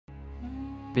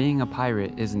Being a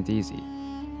pirate isn't easy.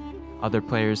 Other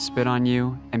players spit on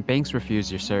you, and banks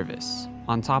refuse your service.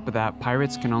 On top of that,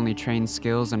 pirates can only train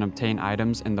skills and obtain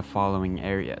items in the following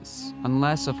areas.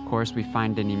 Unless, of course, we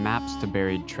find any maps to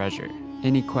buried treasure.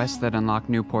 Any quests that unlock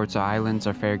new ports or islands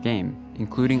are fair game,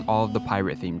 including all of the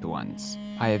pirate-themed ones.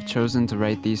 I have chosen to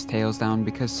write these tales down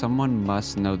because someone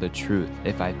must know the truth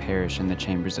if I perish in the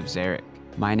chambers of Zarek.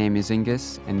 My name is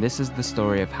Ingus, and this is the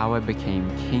story of how I became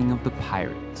king of the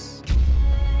pirates.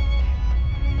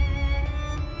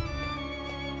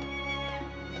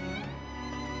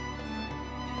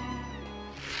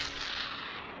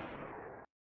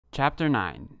 Chapter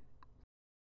 9.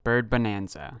 Bird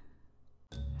Bonanza.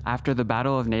 After the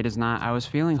Battle of Nadasnot, I was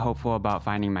feeling hopeful about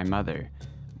finding my mother,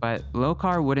 but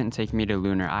Lokar wouldn't take me to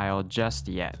Lunar Isle just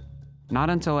yet. Not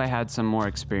until I had some more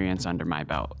experience under my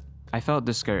belt. I felt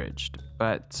discouraged,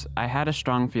 but I had a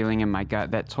strong feeling in my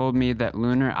gut that told me that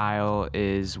Lunar Isle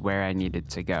is where I needed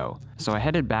to go, so I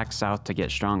headed back south to get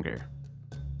stronger.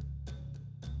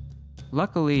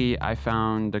 Luckily, I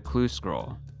found a clue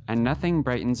scroll, and nothing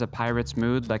brightens a pirate's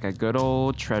mood like a good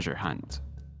old treasure hunt.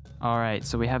 Alright,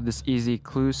 so we have this easy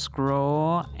clue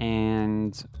scroll,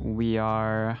 and we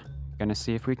are gonna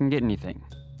see if we can get anything.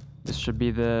 This should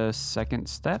be the second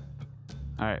step.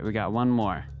 Alright, we got one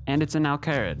more. And it's an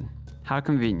Alcarid. How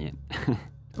convenient.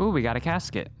 Ooh, we got a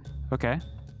casket. Okay.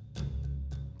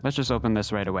 Let's just open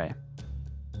this right away.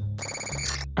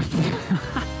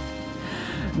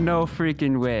 No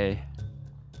freaking way.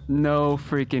 No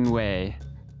freaking way.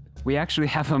 We actually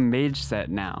have a mage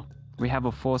set now. We have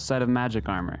a full set of magic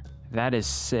armor. That is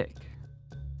sick.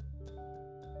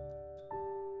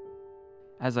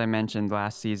 As I mentioned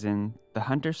last season, the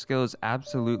hunter skill is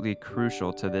absolutely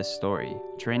crucial to this story.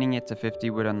 Training it to 50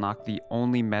 would unlock the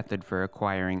only method for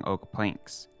acquiring oak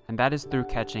planks, and that is through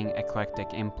catching eclectic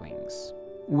implings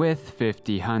with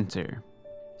 50 hunter.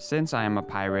 Since I am a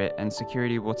pirate and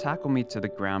security will tackle me to the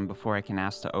ground before I can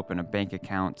ask to open a bank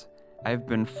account, I've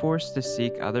been forced to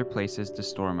seek other places to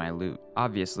store my loot.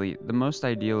 Obviously, the most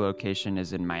ideal location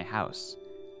is in my house.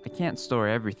 I can't store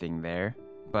everything there,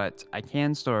 but I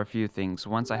can store a few things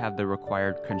once I have the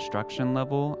required construction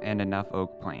level and enough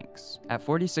oak planks. At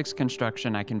 46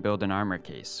 construction, I can build an armor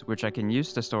case, which I can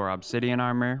use to store obsidian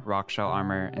armor, rockshell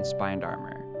armor, and spined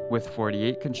armor. With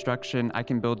 48 construction, I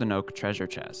can build an oak treasure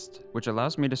chest, which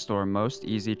allows me to store most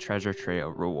easy treasure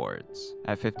trail rewards.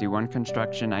 At 51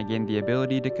 construction, I gain the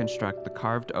ability to construct the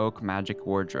carved oak magic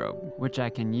wardrobe, which I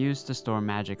can use to store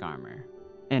magic armor.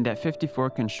 And at 54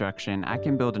 construction, I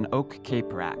can build an oak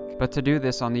cape rack, but to do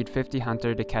this I'll need 50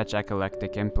 hunter to catch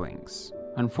eclectic implings.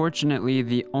 Unfortunately,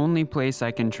 the only place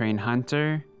I can train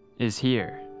hunter is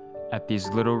here, at these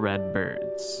little red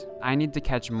birds. I need to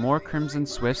catch more crimson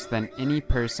swifts than any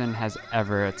person has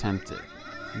ever attempted.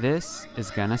 This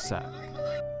is gonna suck.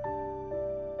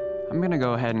 I'm gonna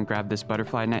go ahead and grab this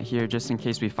butterfly net here just in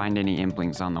case we find any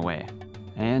implings on the way.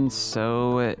 And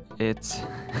so it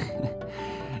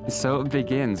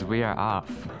begins. We are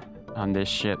off on this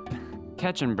ship,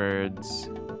 catching birds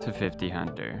to 50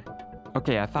 hunter.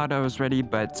 Okay, I thought I was ready,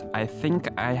 but I think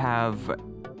I have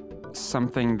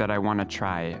something that I want to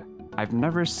try. I've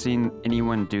never seen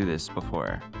anyone do this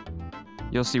before.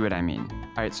 You'll see what I mean.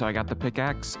 Alright, so I got the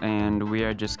pickaxe, and we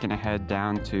are just gonna head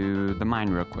down to the mine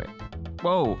real quick.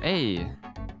 Whoa, hey!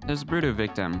 There's a Bruto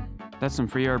victim. That's some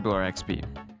free herblore XP.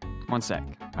 One sec.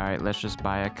 Alright, let's just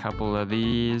buy a couple of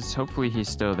these. Hopefully he's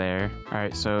still there.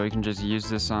 Alright, so we can just use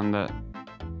this on the...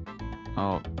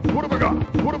 Oh. What have I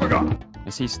got? What have I got?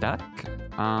 Is he stuck?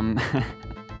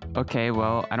 Okay,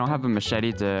 well, I don't have a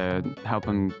machete to help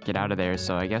him get out of there,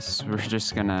 so I guess we're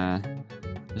just gonna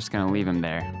leave him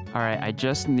there. Alright, I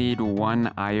just need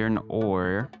one iron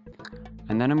ore,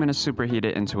 and then I'm gonna superheat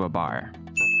it into a bar.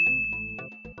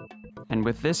 And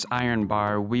with this iron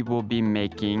bar, we will be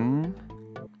making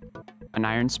an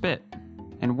iron spit.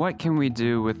 And what can we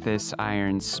do with this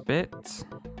iron spit?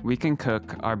 We can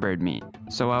cook our bird meat.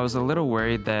 So I was a little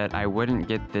worried that I wouldn't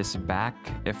get this back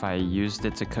if I used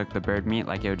it to cook the bird meat,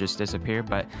 like it would just disappear,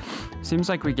 but seems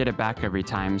like we get it back every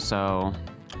time, so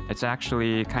it's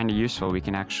actually kind of useful. We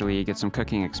can actually get some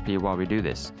cooking XP while we do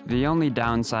this. The only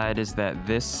downside is that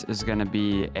this is gonna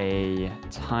be a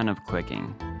ton of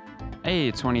clicking.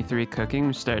 Hey, 23 cooking,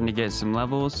 we're starting to get some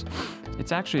levels.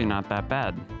 It's actually not that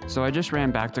bad. So I just ran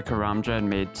back to Karamja and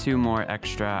made 2 more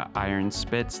extra iron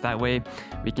spits. That way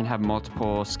we can have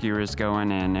multiple skewers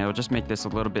going, and it'll just make this a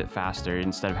little bit faster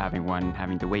instead of having one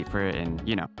having to wait for it, and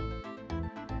you know.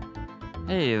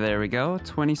 Hey, there we go,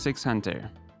 26 hunter.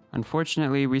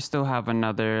 Unfortunately, we still have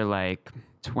another like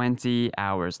 20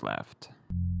 hours left.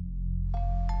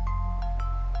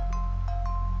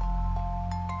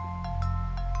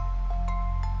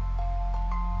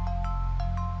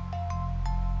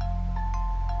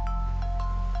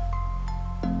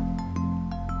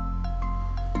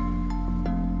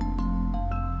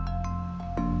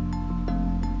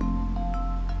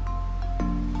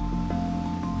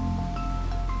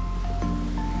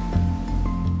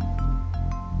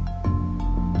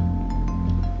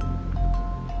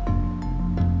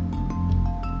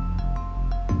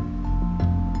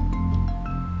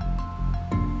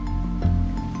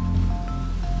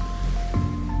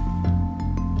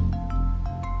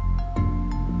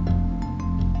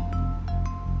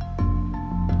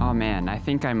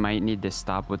 think I might need to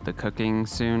stop with the cooking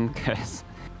soon because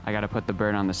I gotta put the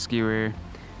bird on the skewer,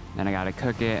 then I gotta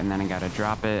cook it, and then I gotta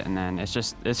drop it, and then it's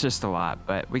just a lot,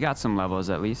 but we got some levels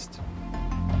at least.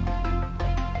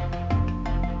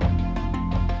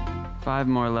 5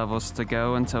 more levels to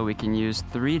go until we can use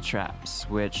 3 traps,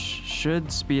 which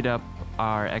should speed up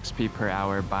our XP per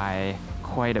hour by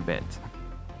quite a bit.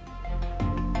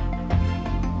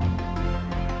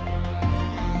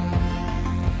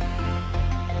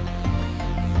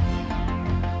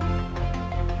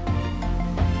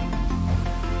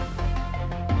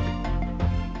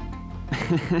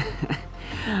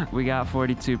 We got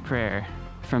 42 prayer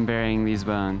from burying these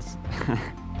bones.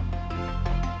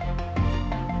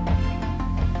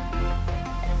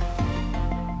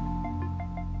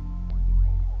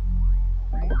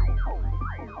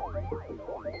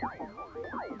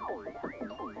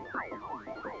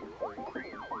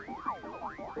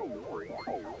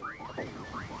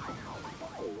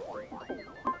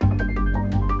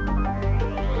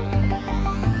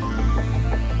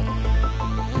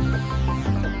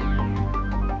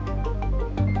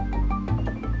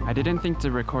 I didn't think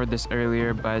to record this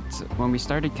earlier, but when we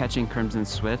started catching Crimson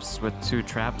Swifts with 2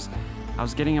 traps, I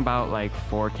was getting about like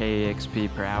 4k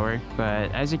XP per hour,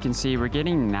 but as you can see, we're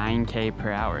getting 9k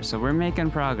per hour, so we're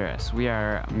making progress. We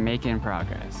are making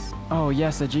progress. Oh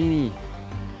yes, a genie!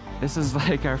 This is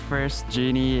like our first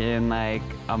genie in like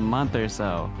a month or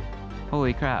so.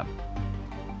 Holy crap.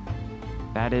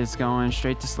 That is going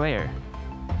straight to Slayer.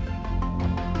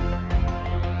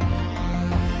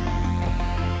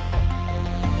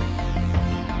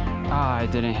 I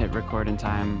didn't hit record in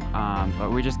time,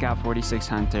 but we just got 46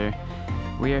 Hunter.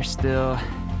 We're still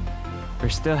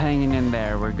hanging in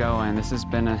there. We're going. This has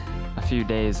been a few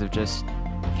days of just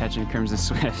catching Crimson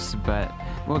Swifts, but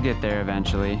we'll get there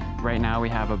eventually. Right now we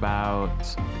have about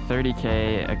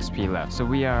 30k XP left, so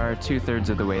we are 2/3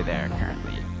 of the way there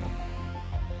currently.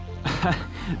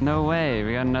 No way,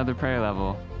 we got another prayer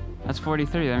level. That's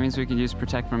 43, that means we can use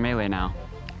Protect from melee now.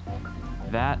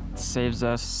 That saves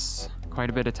us quite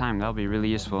a bit of time. That'll be really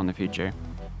useful in the future.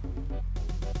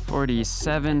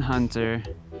 47 Hunter,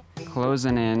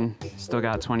 closing in, still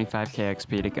got 25k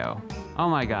XP to go. Oh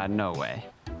my god, no way.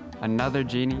 Another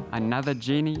genie,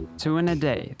 2 in a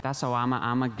day. That's how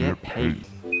I'ma get paid.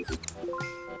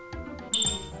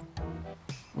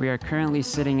 We are currently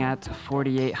sitting at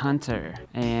 48 Hunter,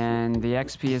 and the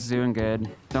XP is doing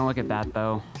good. Don't look at that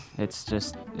though. It's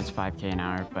 5k an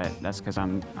hour, but that's because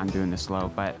I'm doing this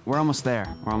slow. But we're almost there.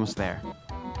 We're almost there.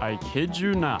 I kid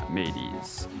you not,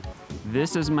 mateys.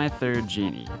 This is my 3rd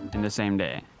genie in the same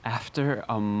day. After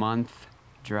a month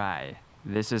dry.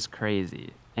 This is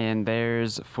crazy. And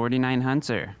there's 49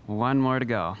 Hunter. 1 more to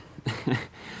go.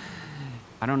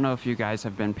 I don't know if you guys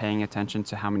have been paying attention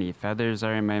to how many feathers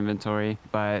are in my inventory,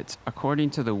 but according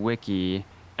to the wiki,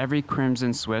 every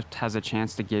Crimson Swift has a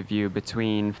chance to give you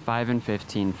between 5 and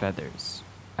 15 feathers.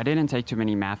 I didn't take too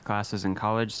many math classes in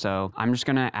college, so I'm just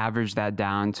gonna average that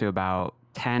down to about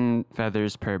 10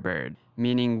 feathers per bird,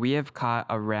 meaning we have caught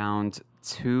around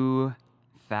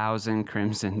 2,000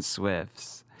 Crimson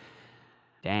Swifts.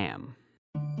 Damn.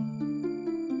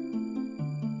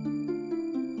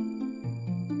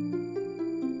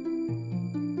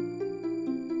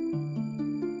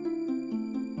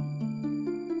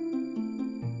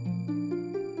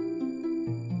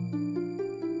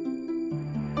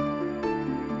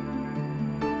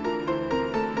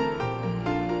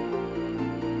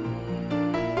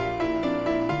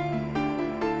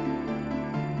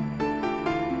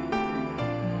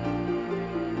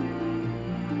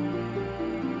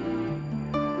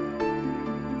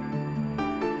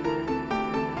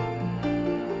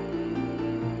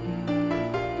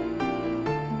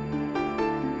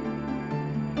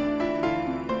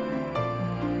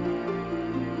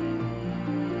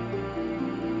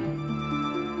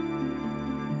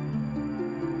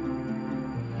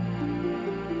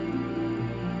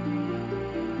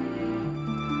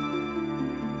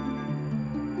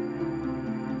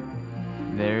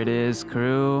 There it is,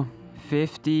 crew.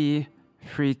 50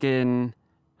 freaking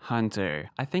Hunter.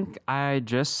 I think I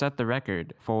just set the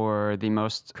record for the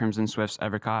most Crimson Swifts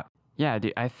ever caught. Yeah,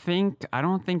 dude, I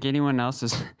don't think anyone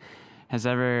else has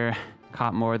ever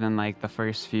caught more than like the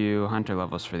first few Hunter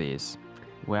levels for these.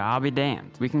 Well, I'll be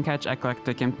damned. We can catch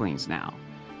Eclectic Implings now.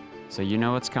 So you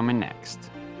know what's coming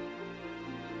next.